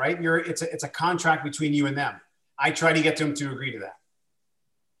relationship, right? It's a contract between you and them. I try to get them to agree to that.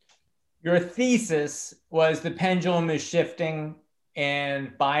 Your thesis was the pendulum is shifting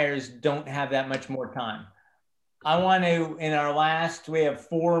and buyers don't have that much more time. I want to, we have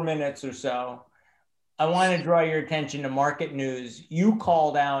 4 minutes or so. I want to draw your attention to market news. You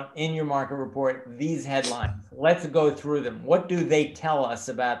called out in your market report these headlines. Let's go through them. What do they tell us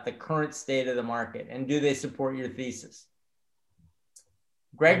about the current state of the market? And do they support your thesis?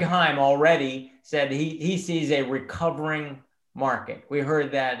 Greg Heim already said he sees a recovering market. We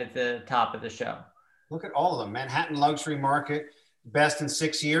heard that at the top of the show. Look at all of them. Manhattan luxury market, best in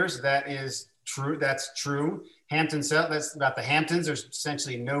 6 years. That is true. That's true. Hamptons, that's about the Hamptons. There's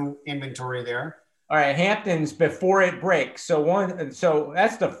essentially no inventory there. All right, Hamptons before it breaks. So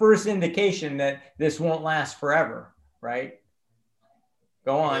that's the first indication that this won't last forever, right?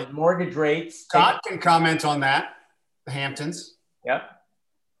 Go on. Mortgage rates. Scott can comment on that. The Hamptons. Yep.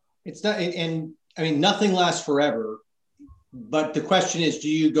 It's not, and I mean, nothing lasts forever. But the question is, do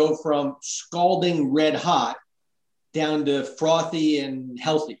you go from scalding red hot down to frothy and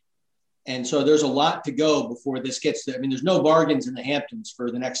healthy? And so there's a lot to go before this gets to, there's no bargains in the Hamptons for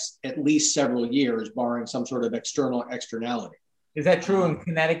the next at least several years, barring some sort of externality. Is that true in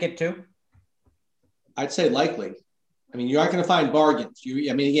Connecticut too? I'd say likely. I mean, you're not going to find bargains.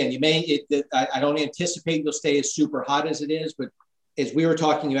 Again, I don't anticipate you'll stay as super hot as it is, but as we were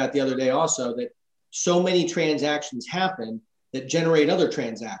talking about the other day also, that so many transactions happen that generate other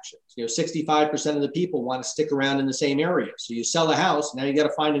transactions. 65% of the people want to stick around in the same area. So you sell a house, now you got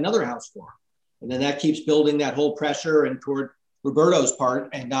to find another house for them. And then that keeps building that whole pressure. And toward Roberto's part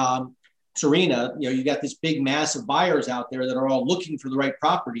and Serena, you got this big mass of buyers out there that are all looking for the right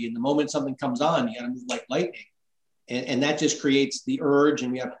property. And the moment something comes on, you got to move like lightning. And that just creates the urge.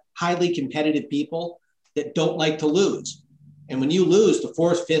 And we have highly competitive people that don't like to lose. And when you lose the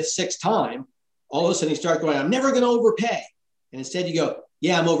fourth, fifth, sixth time, all of a sudden you start going, I'm never going to overpay. And instead you go,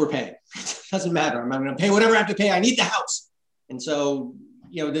 yeah, I'm overpaying. It doesn't matter. I'm going to pay whatever I have to pay. I need the house. And so,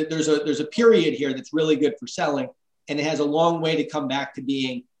 there's a period here that's really good for selling, and it has a long way to come back to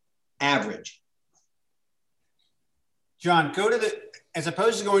being average. John, as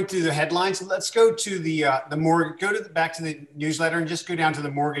opposed to going through the headlines, let's go to the mortgage, back to the newsletter and just go down to the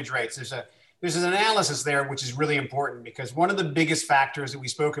mortgage rates. There's an analysis there, which is really important because one of the biggest factors that we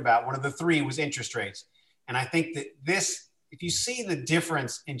spoke about, one of the three, was interest rates. And I think that if you see the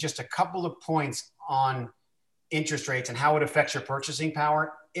difference in just a couple of points on interest rates and how it affects your purchasing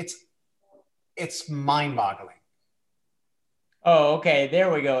power, it's mind-boggling. Oh, okay.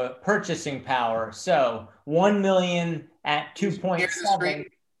 There we go. Purchasing power. So 1 million at 2.7,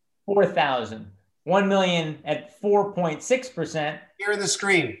 4,000. 1 million at 4.6%. Here in the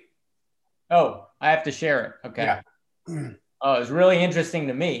screen. Oh, I have to share it. Okay. Yeah. Oh, it's really interesting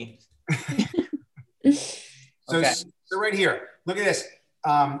to me. So right here, look at this.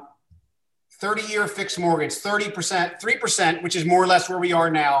 30-year fixed mortgage, 30%, 3%, which is more or less where we are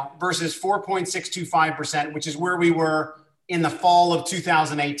now, versus 4.625%, which is where we were in the fall of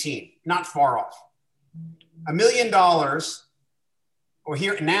 2018. Not far off. $1 million, or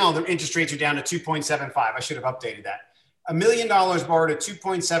here now the interest rates are down to 2.75. I should have updated that. $1 million borrowed at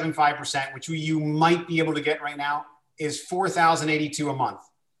 2.75%, which you might be able to get right now, is $4,082 a month.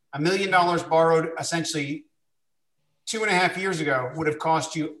 $1 million borrowed essentially 2.5 years ago would have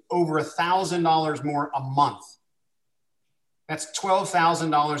cost you over $1,000 more a month. That's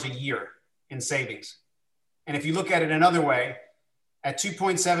 $12,000 a year in savings. And if you look at it another way, at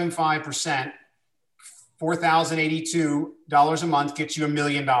 2.75%, $4,082 a month gets you $1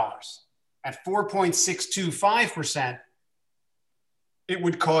 million. At 4.625%, it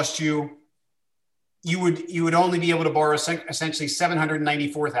would cost you would only be able to borrow essentially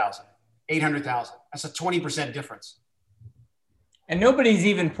 $794,000, $800,000. That's a 20% difference. And nobody's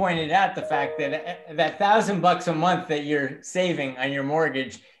even pointed out the fact that $1,000 a month that you're saving on your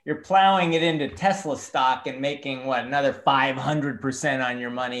mortgage, you're plowing it into Tesla stock and making another 500% on your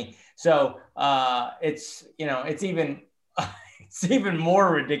money. So it's even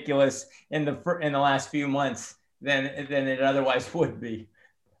more ridiculous in the last few months than it otherwise would be.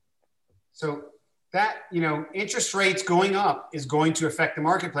 So that, interest rates going up is going to affect the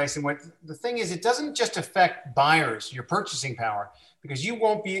marketplace. And what the thing is, it doesn't just affect buyers, your purchasing power, because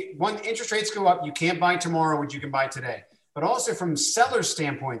when interest rates go up, you can't buy tomorrow what you can buy today. But also from sellers'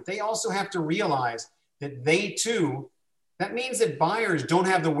 standpoint, they also have to realize that that means that buyers don't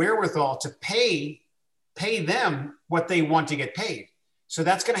have the wherewithal to pay them what they want to get paid. So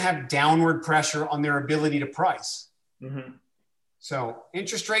that's going to have downward pressure on their ability to price. Mm-hmm. So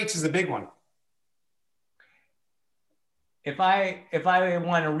interest rates is the big one. If I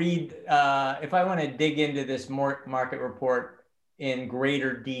want to dig into this market report in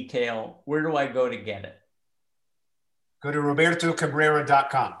greater detail, where do I go to get it? Go to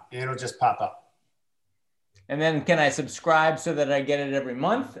robertocabrera.com and it'll just pop up. And then can I subscribe so that I get it every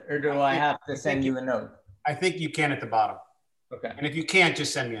month, or do I have to send you a note? I think you can at the bottom. Okay. And if you can't,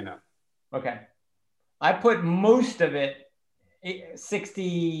 just send me a note. Okay. I put most of it,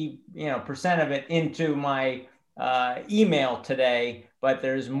 60% of it into my email today, but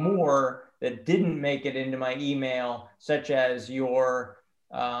there's more that didn't make it into my email, such as your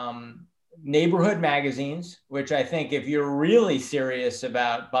neighborhood magazines, which I think if you're really serious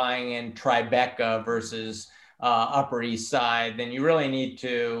about buying in Tribeca versus Upper East Side, then you really need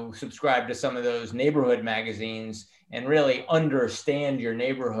to subscribe to some of those neighborhood magazines and really understand your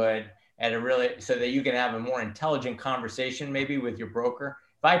neighborhood so that you can have a more intelligent conversation maybe with your broker.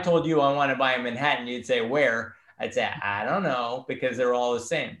 If I told you I want to buy in Manhattan, you'd say, where? I'd say, I don't know, because they're all the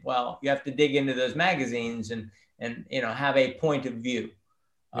same. Well, you have to dig into those magazines and have a point of view.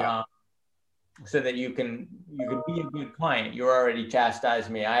 Yeah. So that you can be a good client. You already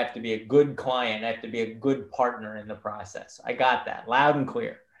chastised me. I have to be a good client. I have to be a good partner in the process. I got that loud and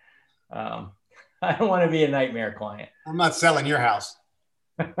clear. I don't want to be a nightmare client. I'm not selling your house.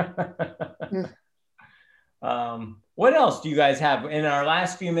 What else do you guys have in our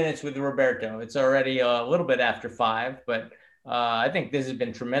last few minutes with Roberto? It's already a little bit after 5, but I think this has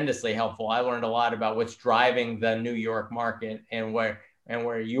been tremendously helpful. I learned a lot about what's driving the New York market and where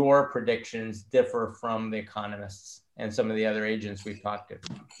your predictions differ from the economists and some of the other agents we've talked to.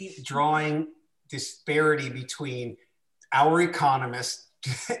 Keep drawing disparity between our economists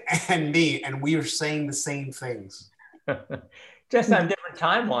and me, and we are saying the same things. Just on different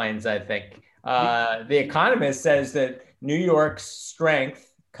timelines, I think. The Economist says that New York's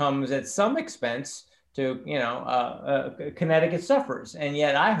strength comes at some expense to, Connecticut suffers. And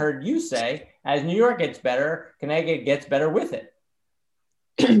yet I heard you say, as New York gets better, Connecticut gets better with it.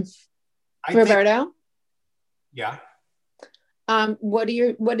 Roberto? Yeah. What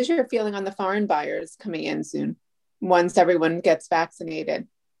is your feeling on the foreign buyers coming in soon once everyone gets vaccinated?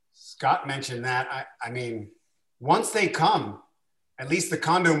 Scott mentioned that. I mean, once they come, at least the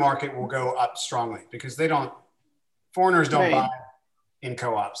condo market will go up strongly because foreigners don't buy in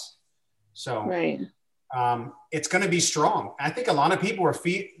co-ops. So it's going to be strong. I think a lot of people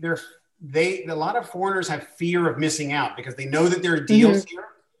a lot of foreigners have fear of missing out because they know that there are deals here.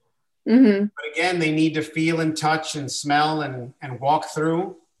 Mm-hmm. But again, they need to feel and touch and smell and walk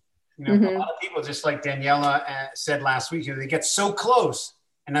through. A lot of people, just like Daniela said last week, they get so close.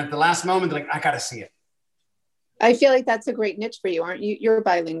 And at the last moment, they're like, I got to see it. I feel like that's a great niche for you, aren't you? You're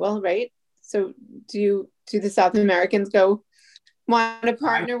bilingual, right? So do the South Americans want to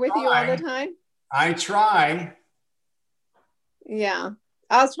partner with you all the time? I try. Yeah.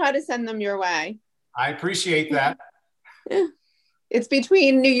 I'll try to send them your way. I appreciate that. It's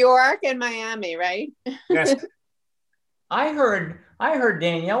between New York and Miami, right? Yes. I heard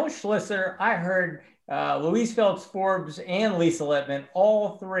Danielle Schlisser, I heard Louise Phelps Forbes and Lisa Littman,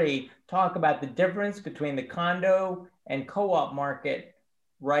 all three talk about the difference between the condo and co-op market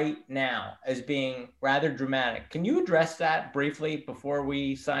right now as being rather dramatic. Can you address that briefly before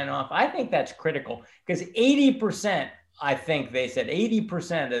we sign off? I think that's critical because 80%, I think they said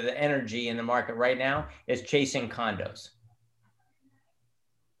 80% of the energy in the market right now is chasing condos.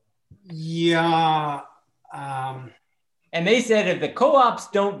 Yeah. And they said if the co-ops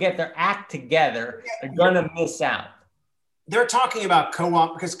don't get their act together, they're going to miss out. They're talking about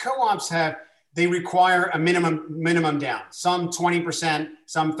co-op because co-ops they require a minimum down, some 20%,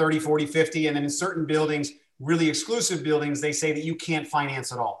 some 30, 40, 50. And then in certain buildings, really exclusive buildings, they say that you can't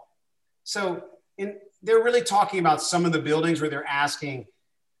finance at all. So they're really talking about some of the buildings where they're asking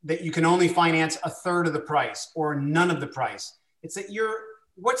that you can only finance a third of the price or none of the price. It's that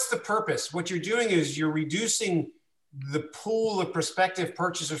what's the purpose? What you're doing is you're reducing the pool of prospective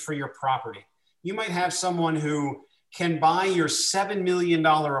purchasers for your property. You might have someone who can buy your $7 million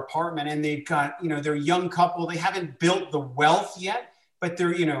apartment and they've got, they're a young couple. They haven't built the wealth yet, but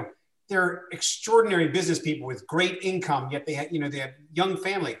they're extraordinary business people with great income, yet they have young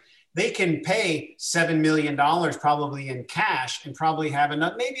family. They can pay $7 million probably in cash and probably have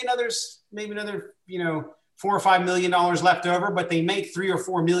maybe another, $4 or $5 million left over, but they make $3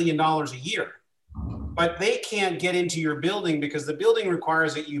 or $4 million a year. But they can't get into your building because the building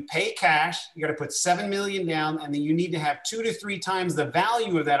requires that you pay cash. You got to put $7 million down, and then you need to have 2 to 3 times the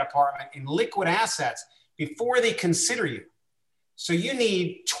value of that apartment in liquid assets before they consider you. So you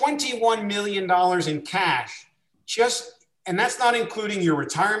need $21 million in cash, and that's not including your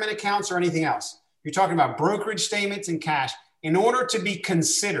retirement accounts or anything else. You're talking about brokerage statements and cash in order to be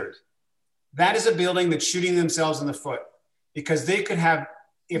considered. That is a building that's shooting themselves in the foot because they could have.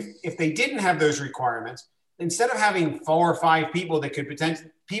 If they didn't have those requirements, instead of having 4 or 5 people that could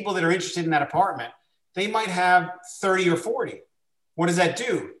people that are interested in that apartment, they might have 30 or 40. What does that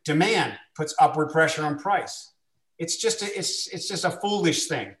do? Demand puts upward pressure on price. It's just a foolish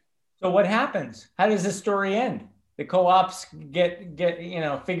thing. So what happens? How does this story end? The co-ops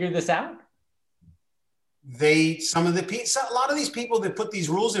figure this out? A lot of these people that put these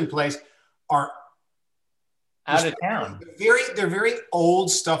rules in place are out of town. They're very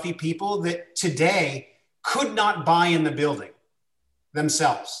old, stuffy people that today could not buy in the building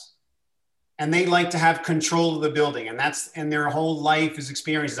themselves. And they like to have control of the building. And their whole life is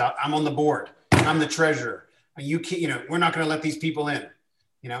experiences. I'm on the board. I'm the treasurer. You can't, we're not going to let these people in.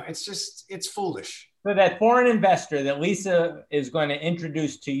 It's foolish. So that foreign investor that Lisa is going to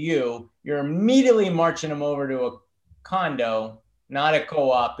introduce to you, you're immediately marching them over to a condo, not a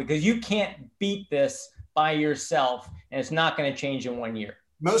co-op, because you can't beat this by yourself, and it's not going to change in 1 year.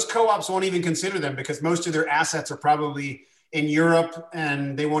 Most co-ops won't even consider them because most of their assets are probably in Europe,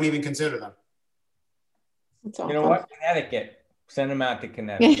 and they won't even consider them. You know what? Connecticut. Send them out to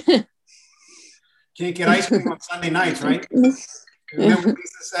Connecticut. Can't get ice cream on Sunday nights, right? Remember what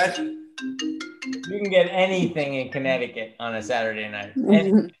Lisa said? You can get anything in Connecticut on a Saturday night.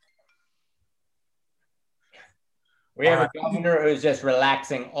 Anything. We have a governor who's just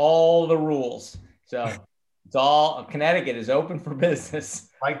relaxing all the rules. So it's all, Connecticut is open for business.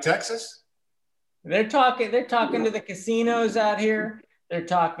 Like Texas? They're talking to the casinos out here. They're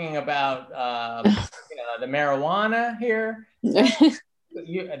talking about the marijuana here.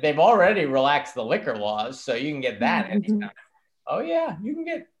 They've already relaxed the liquor laws, so you can get that anytime. Oh yeah, you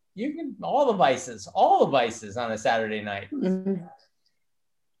can all the vices on a Saturday night.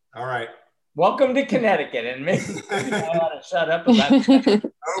 All right. Welcome to Connecticut, and maybe I ought to shut up about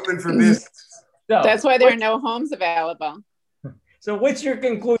that. Open for business. So, that's why there are no homes available. So what's your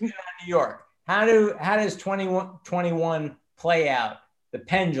conclusion on New York? How does 2021 play out? The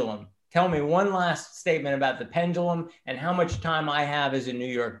pendulum. Tell me one last statement about the pendulum and how much time I have as a New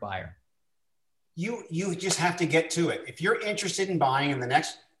York buyer. You just have to get to it. If you're interested in buying in the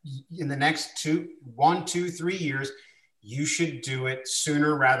next 1, 2, 3 years, you should do it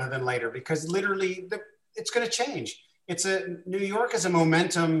sooner rather than later, because literally it's going to change. New York is a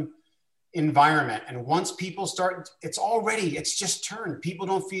momentum environment, and once people start, it's just turned. People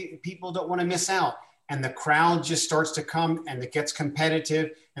don't want to miss out, and the crowd just starts to come, and it gets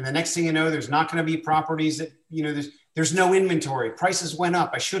competitive. And the next thing you know, there's not going to be properties that there's no inventory. Prices went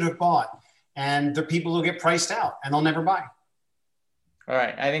up. I should have bought, and the people will get priced out, and they'll never buy. All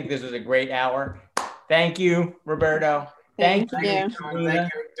right, I think this was a great hour. Thank you, Roberto. Thank you. Thank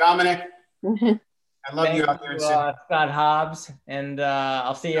you, Dominic. I love you out there in Sydney. Scott Hobbs, and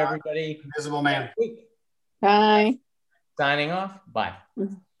I'll see everybody. Invisible Man. Bye. Signing off. Bye.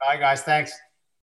 Bye, guys. Thanks.